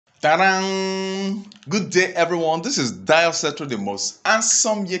Ta-da! Good day, everyone. This is Dial Setro, the most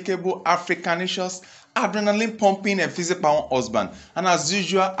handsome, yakable, Africanicious, adrenaline-pumping, and physical husband. And as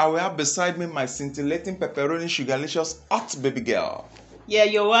usual, I will have beside me my scintillating, pepperoni, sugarlicious, hot baby girl. Yeah,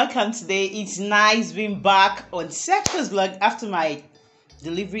 you're welcome today. It's nice being back on setrosvlog after my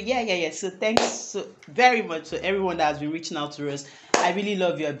delivery. Yeah. So thanks so very much to everyone that has been reaching out to us. I really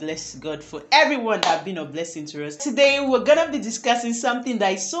love you. I bless God for everyone that have been a blessing to us. Today we're gonna be discussing something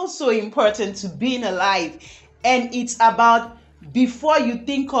that is so important to being alive, and it's about before you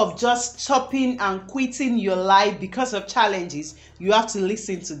think of just stopping and quitting your life because of challenges, you have to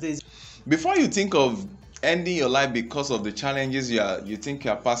listen to this. Before you think of ending your life because of the challenges you think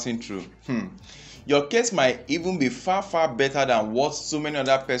you are passing through, your case might even be far better than what so many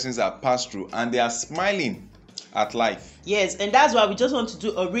other persons have passed through, and they are smiling at life. Yes, and that's why we just want to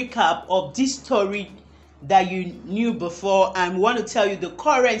do a recap of this story that you knew before, and we want to tell you the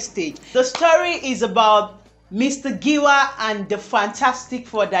current stage. The story is about Mr. Giwa and the Fantastic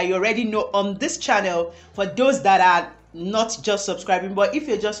Four that you already know on this channel. For those that are not just subscribing, but if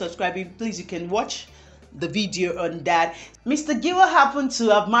you're just subscribing, please, you can watch the video on that. Mr. Giwa happened to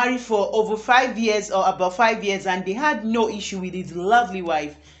have married for over 5 years, or about 5 years, and they had no issue with his lovely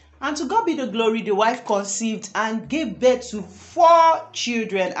wife. And to God be the glory, the wife conceived and gave birth to 4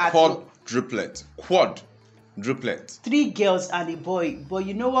 children. Quadruplet. 3 girls and a boy. But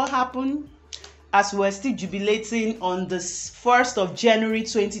you know what happened? As we're still jubilating on the 1st of January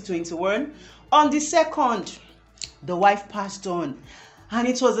 2021, on the 2nd, the wife passed on. And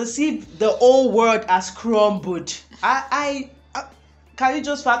it was as if the whole world has crumbled. I can you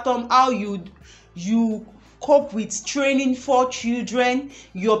just fathom how you cope with training 4 children?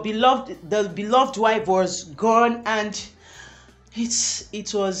 The beloved wife was gone, and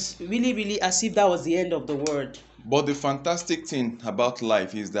it was really as if that was the end of the world. But the fantastic thing about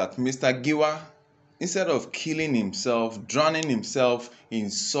life is that Mr. Giwa, instead of killing himself, drowning himself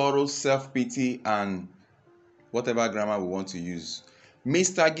in sorrow, self-pity, and whatever grammar we want to use,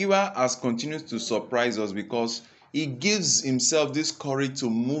 Mr. Giwa has continued to surprise us because he gives himself this courage to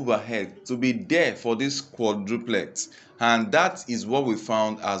move ahead, to be there for this quadruplet. And that is what we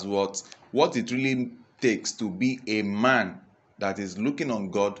found as what it really takes to be a man that is looking on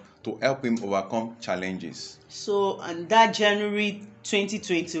God to help him overcome challenges. So on that January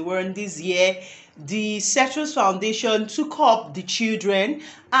 2021, this year, the Setros Foundation took up the children,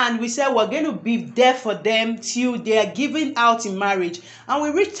 and we said we're going to be there for them till they are given out in marriage. And we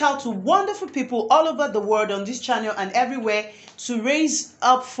reached out to wonderful people all over the world on this channel and everywhere to raise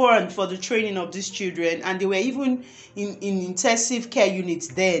up funds for the training of these children. And they were even in intensive care units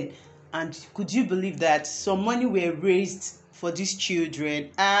then. And could you believe that some money were raised for these children?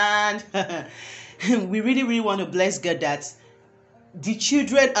 And we really want to bless God that the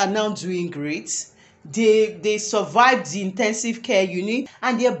children are now doing great. They survived the intensive care unit,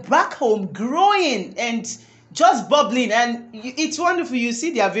 and they're back home growing and just bubbling. And it's wonderful. You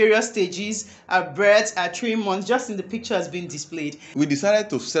see their various stages at birth, at 3 months, just in the picture has been displayed. We decided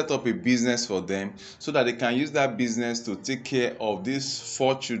to set up a business for them so that they can use that business to take care of these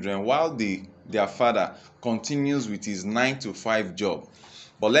 4 children while their father continues with his 9-to-5 job.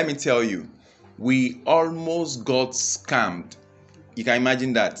 But let me tell you, we almost got scammed. You can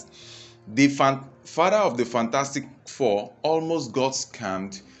imagine that. The father of the Fantastic Four almost got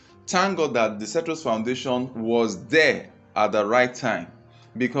scammed. Thank God that the Setros Foundation was there at the right time,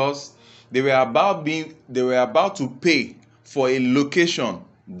 because they were about to pay for a location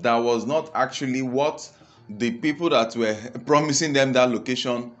that was not actually what the people that were promising them that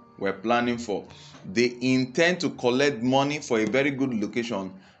location were planning for. They intend to collect money for a very good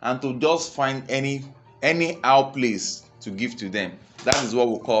location and to just find anyhow place to give to them. That is what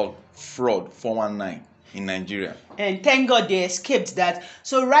we call fraud, 419 in Nigeria. And thank God they escaped that.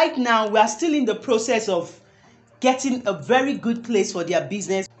 So right now we are still in the process of getting a very good place for their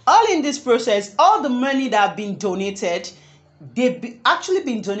business. All in this process, all the money that have been donated, they've actually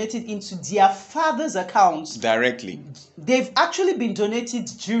been donated into their father's accounts. Directly. They've actually been donated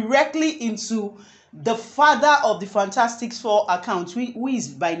directly into the father of the Fantastic Four account, who is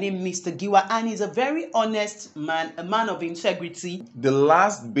by name Mr. Giwa, and he's a very honest man, a man of integrity. The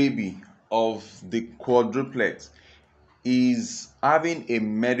last baby of the quadruplet is having a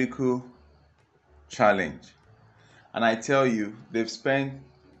medical challenge, and I tell you, they've spent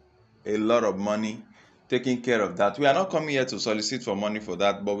a lot of money taking care of that. We are not coming here to solicit for money for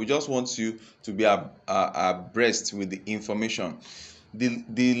that, but we just want you to be abreast with the information.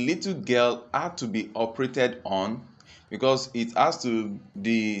 The little girl had to be operated on because it has to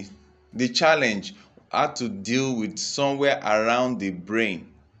the challenge had to deal with somewhere around the brain,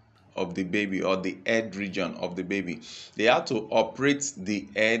 of the baby, or the head region of the baby. They had to operate the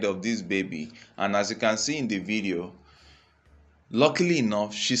head of this baby, and as you can see in the video, luckily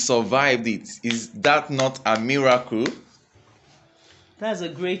enough, she survived it. Is that not a miracle? That's a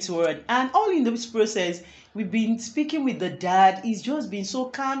great word. And all in this process, we've been speaking with the dad. He's just been so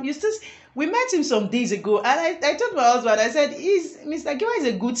calm. We met him some days ago, and I told my husband, I said, Mr. Giwa is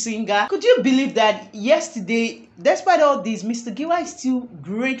a good singer. Could you believe that yesterday, despite all this, Mr. Giwa is still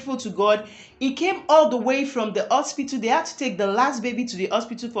grateful to God. He came all the way from the hospital. They had to take the last baby to the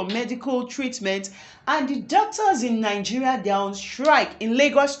hospital for medical treatment. And the doctors in Nigeria, they are on strike in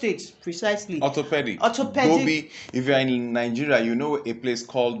Lagos State, precisely. Orthopedic. Bobi, if you are in Nigeria, you know a place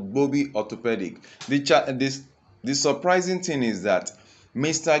called Bobi Orthopedic. The surprising thing is that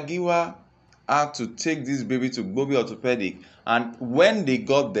Mr. Giwa had to take this baby to Bobi Orthopedic, and when they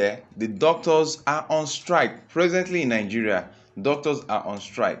got there, the doctors are on strike. Presently in Nigeria, doctors are on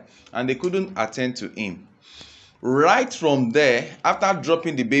strike, and they couldn't attend to him. Right from there, after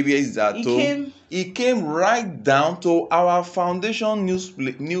dropping the baby at home, he came right down to our foundation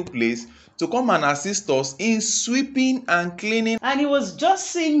new place to come and assist us in sweeping and cleaning. And he was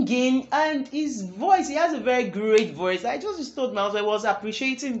just singing, and his voice, he has a very great voice. I just told my husband, I was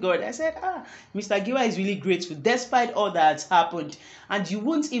appreciating God. I said, Mr. Giwa is really grateful despite all that's happened, and you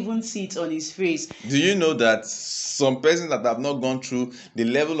won't even see it on his face. Do you know that some persons that have not gone through the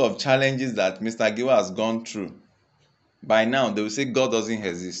level of challenges that Mr. Giwa has gone through, by now they will say God doesn't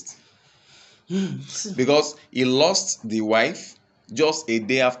exist? Because he lost the wife just a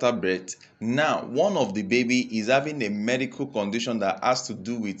day after birth. Now, one of the baby is having a medical condition that has to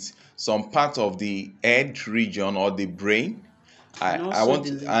do with some part of the head region or the brain.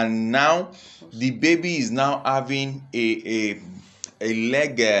 And now the baby is now having a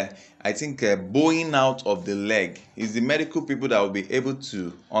leg, I think, bowing out of the leg. It's the medical people that will be able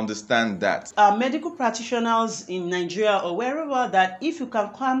to understand that. Medical practitioners in Nigeria or wherever, that if you can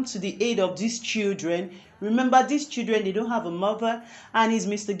come to the aid of these children. Remember, these children, they don't have a mother, and it's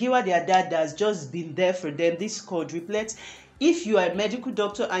Mr. Giwa, their dad, that's just been there for them, these quadruplets. If you are a medical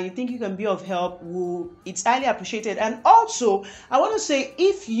doctor and you think you can be of help, it's highly appreciated. And also, I want to say,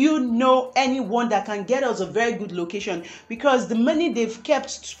 if you know anyone that can get us a very good location, because the money they've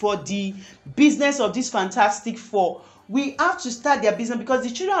kept for the business of this Fantastic Four, we have to start their business, because the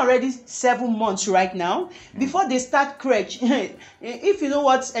children are already 7 months right now before they start crèche. If you know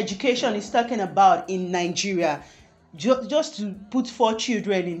what education is talking about in Nigeria, just to put 4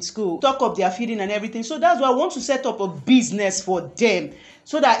 children in school, talk of their feeding and everything. So that's why I want to set up a business for them,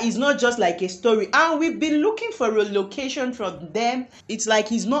 so that it's not just like a story. And we've been looking for a location from them. It's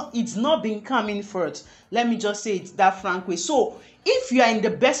like it's not been coming first. Let me just say it that frank way. So if you are in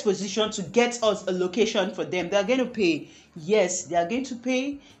the best position to get us a location for them, they're going to pay. Yes, they are going to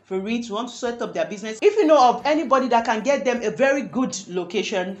pay for it. Want to set up their business. If you know of anybody that can get them a very good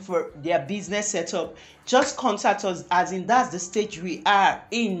location for their business setup, just contact us, as in that's the stage we are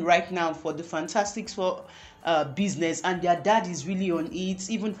in right now for the Fantastic Four business, and their dad is really on it.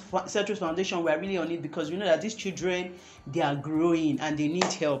 Even Setros Foundation, we are really on it, because we know that these children, they are growing and they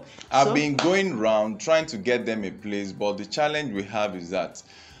need help. I've been going around trying to get them a place, but the challenge we have is that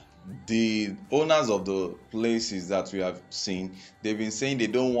the owners of the places that we have seen, they've been saying they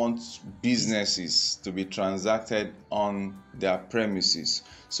don't want businesses to be transacted on their premises.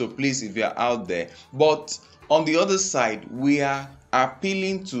 So please, if you're out there, but on the other side, we are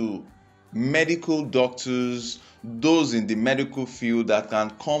appealing to medical doctors, those in the medical field that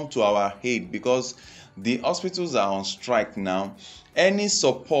can come to our aid, because the hospitals are on strike now. Any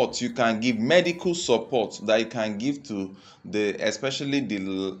support you can give, medical support that you can give to especially the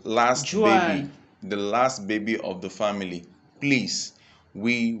last baby of the family, please,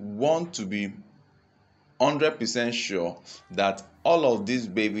 we want to be 100% sure that all of these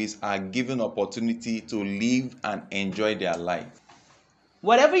babies are given opportunity to live and enjoy their life.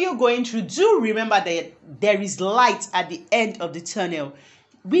 Whatever you're going through, do remember that there is light at the end of the tunnel.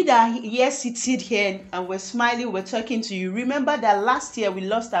 We that are here, seated here, and we're smiling, we're talking to you. Remember that last year we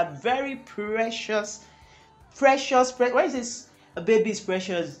lost a very precious, why is this? A baby is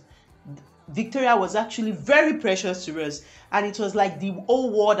precious. Victoria was actually very precious to us, and it was like the whole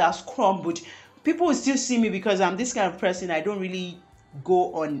world has crumbled. People will still see me because I'm this kind of person. I don't really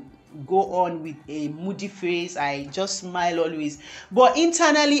go on with a moody face. I just smile always, but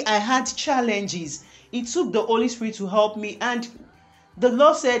internally I had challenges. It took the Holy Spirit to help me, and the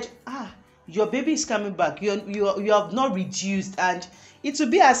Lord said, your baby is coming back. You have not reduced, and it will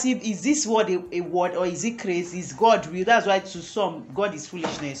be as if, is this word a word, or is it crazy? Is God real? That's why to some God is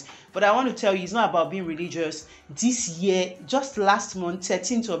foolishness. But I want to tell you, it's not about being religious. This year, just last month,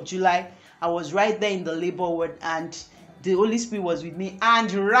 13th of July, I was right there in the labor ward, and the Holy Spirit was with me,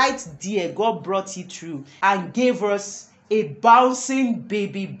 and right there God brought it through and gave us a bouncing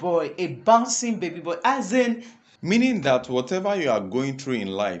baby boy. A bouncing baby boy, as in, Meaning that whatever you are going through in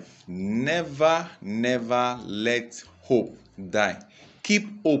life, never, never let hope die.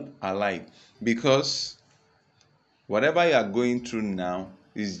 Keep hope alive, because whatever you are going through now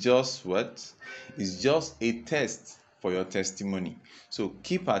is just what? Is just a test for your testimony. So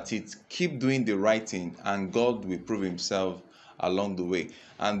keep at it, keep doing the right thing, and God will prove himself along the way.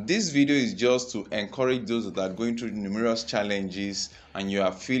 And this video is just to encourage those that are going through numerous challenges and you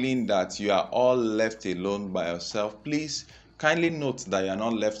are feeling that you are all left alone by yourself. Please kindly note that you are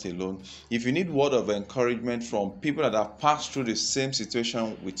not left alone. If you need word of encouragement from people that have passed through the same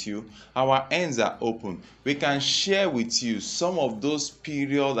situation with you, our ends are open. We can share with you some of those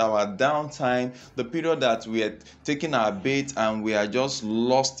periods, our downtime, the period that we are taking our bait and we are just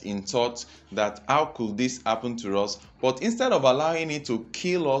lost in thought that how could this happen to us? But instead of allowing it to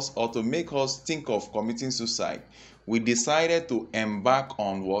kill us or to make us think of committing suicide, we decided to embark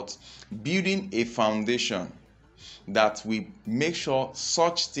on what? Building a foundation that we make sure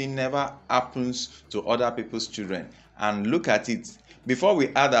such thing never happens to other people's children. And look at it, before we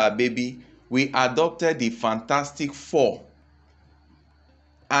had our baby, we adopted the Fantastic Four,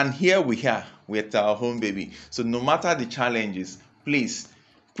 and here we are with our home baby. So no matter the challenges, please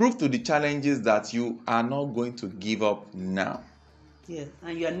prove to the challenges that you are not going to give up now. yeah,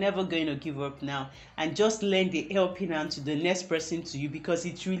 and you're never going to give up now. And just lend a helping hand to the next person to you, because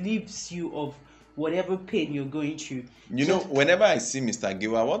it relieves you of whatever pain you're going through. You know, whenever I see Mr.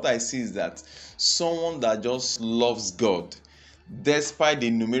 Giwa, what I see is that someone that just loves God despite the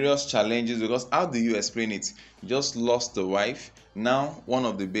numerous challenges. Because how do you explain it? You just lost the wife, now one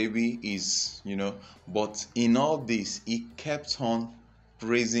of the baby is, but in all this he kept on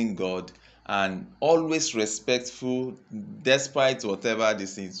praising God and always respectful despite whatever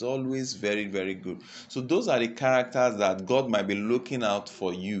this is. Always very, very good. So those are the characters that God might be looking out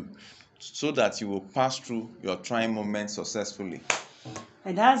for you, so that you will pass through your trying moments successfully.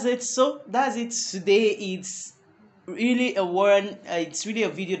 And that's it. So that's it today. It's really a one. It's really a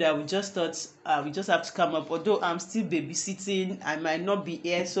video that we just thought we just have to come up. Although I'm still babysitting, I might not be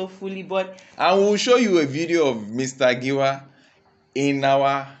here so fully, but I will show you a video of Mr. Giwa in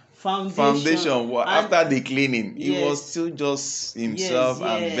our foundation after the cleaning. Yes, he was still just himself.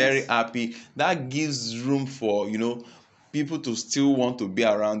 Yes. And very happy. That gives room for people to still want to be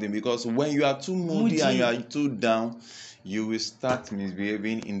around him, because when you are too moody and you are too down, you will start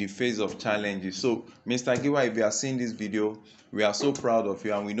misbehaving in the face of challenges. So Mr. Giwa, if you are seeing this video, we are so proud of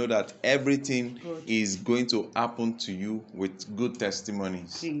you, and we know that everything is going to happen to you with good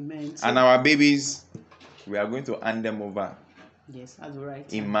testimonies. Amen. And our babies, we are going to hand them over, yes, at the right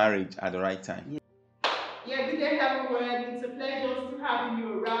time, in marriage at the right time. Yeah, good day everyone. It's a pleasure to having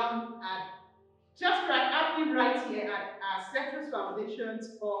you around, and just like happening right here at our Setrosvlog Foundation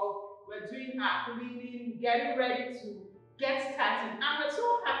Hall. We're doing our cleaning, getting ready to get started, and we're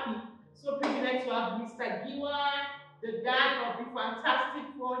so happy, so privileged to have Mr. Giwa, the dad of the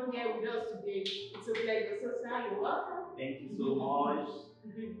Fantastic Four, here with us today. It's a pleasure. So, sir, you're welcome. Thank you so much.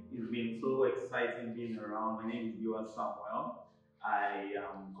 It's been so exciting being around. My name is Giwa Samuel. I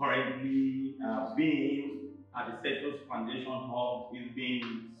am currently being at the Setrosvlog Foundation Hub. It's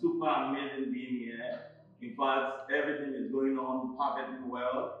been super amazing being here. In fact, everything is going on perfectly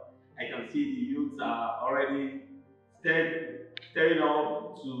well. I can see the youths are already stepping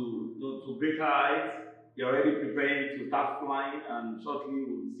up to greater heights. They're already preparing to start flying, and shortly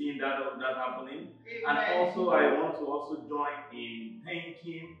we'll be seeing that happening. Amen. And also, I want to also join in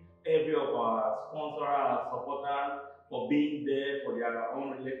thanking every of our sponsors, our supporters, for being there, for their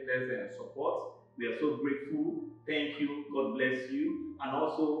unrelentless support. We are so grateful. Thank you. God bless you. And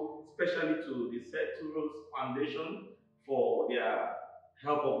also, especially to the Setrosvlog Foundation for their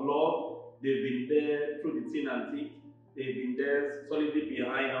help of love. They've been there through the thin and thick. They've been there solidly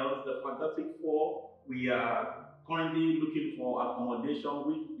behind us. The Fantastic Four, we are currently looking for accommodation,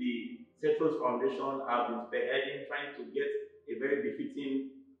 which the Setrosvlog Foundation have been spearheading, trying to get a very befitting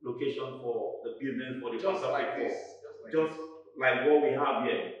location for the business for the Fantastic Four. Just like what we have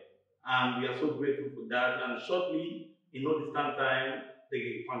here. And we are so grateful for that. And shortly, in no distant time,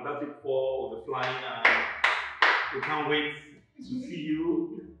 the Fantastic Four will be flying, and we can't wait to see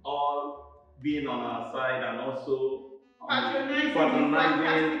you all being on our side, and also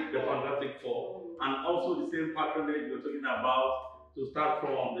patronizing the Fantastic Four, and also the same patronage you're talking about to start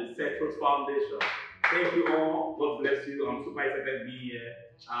from the Setros Foundation. Thank you all. God bless you. I'm super excited to be here,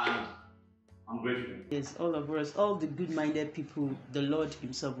 and I'm grateful. Yes, all of us, all the good-minded people, the Lord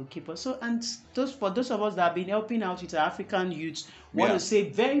Himself will keep us. So, and for those of us that have been helping out with our African youths, want to say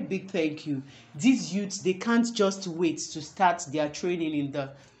very big thank you. These youths, they can't just wait to start their training in the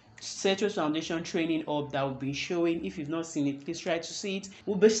Setros Foundation training hub that will be showing. If you've not seen it, please try to see it.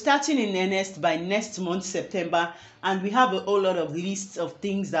 We'll be starting in earnest by next month, September, and we have a whole lot of lists of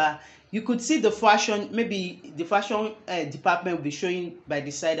things that you could see. The fashion, maybe the fashion department will be showing by the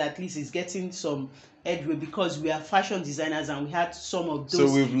side. At least it's getting some headway because we are fashion designers and we had some of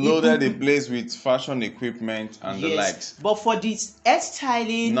those. So we've loaded the place with fashion equipment and the likes. But for this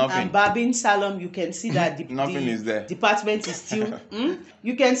hairstyling and barbing salon, you can see that the is there. Department is still.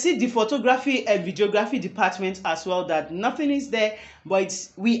 You can see the photography and videography department as well, that nothing is there. But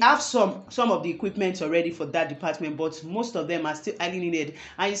we have some of the equipment already for that department, but most of them are still highly needed.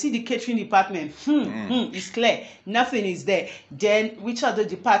 And you see the catering department, it's clear, nothing is there. Then which other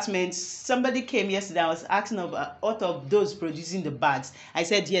departments? Somebody came yesterday, I was asking about out of those producing the bags. I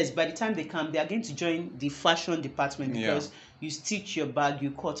said yes, by the time they come, they are going to join the fashion department because you stitch your bag,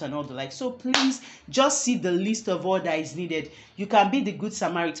 you cut and all the like. So please just see the list of all that is needed. You can be the good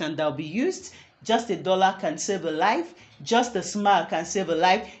Samaritan that will be used. Just $1 can save a life. Just a smile can save a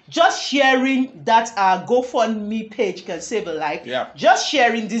life. Just sharing that GoFundMe page can save a life. Just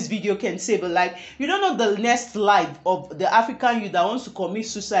sharing this video can save a life. You don't know the next life of the African youth that wants to commit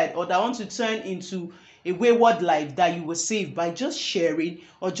suicide or that wants to turn into a wayward life that you will save by just sharing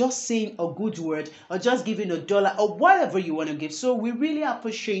or just saying a good word or just giving $1 or whatever you want to give. So we really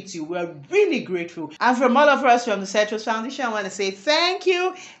appreciate you. We're really grateful. And from all of us from the Setros Foundation, I want to say thank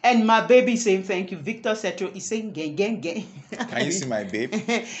you. And my baby is saying thank you. Victor Setro is saying gang, gang, gang. Can you see my babe?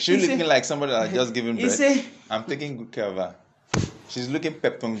 She's looking like somebody that just given birth. I'm taking good care of her. She's looking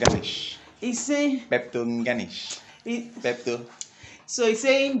peptonganish. He's saying peptonganish. Pepto. So he's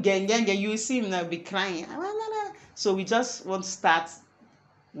saying gang, gang, gang. You see him now be crying. So we just want to start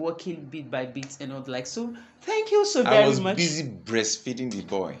working bit by bit and all like. So thank you so very much. I was busy breastfeeding the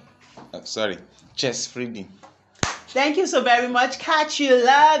boy. Chest feeding. Thank you so very much. Catch you,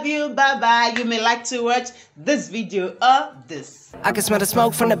 love you, bye bye. You may like to watch this video or this. I can smell the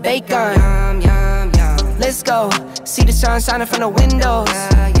smoke from the bacon. Yum, yum, yum. Let's go. See the sun shining from the windows.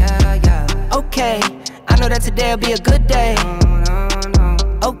 Okay, I know that today will be a good day.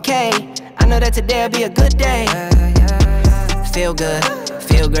 Okay, I know that today will be a good day. Feel good,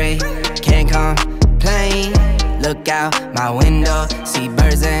 feel great, can't complain. Look out my window, see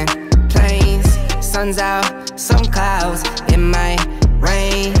birds and planes. Sun's out, some clouds, it might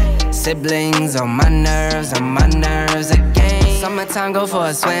rain. Siblings on my nerves again. Summertime, go for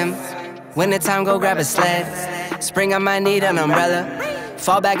a swim. Wintertime, go grab a sled. Spring, I might need an umbrella.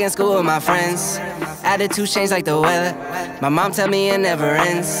 Fall back in school with my friends. Attitude change like the weather. My mom tell me it never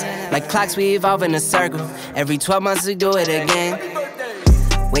ends. Like clocks, we evolve in a circle. Every 12 months we do it again.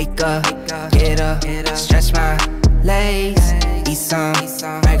 Wake up, get up, stretch my legs. Eat some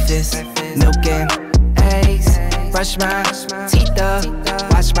breakfast, milk and eggs. Brush my teeth up,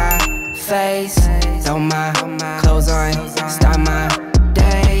 wash my face. Throw my clothes on, start my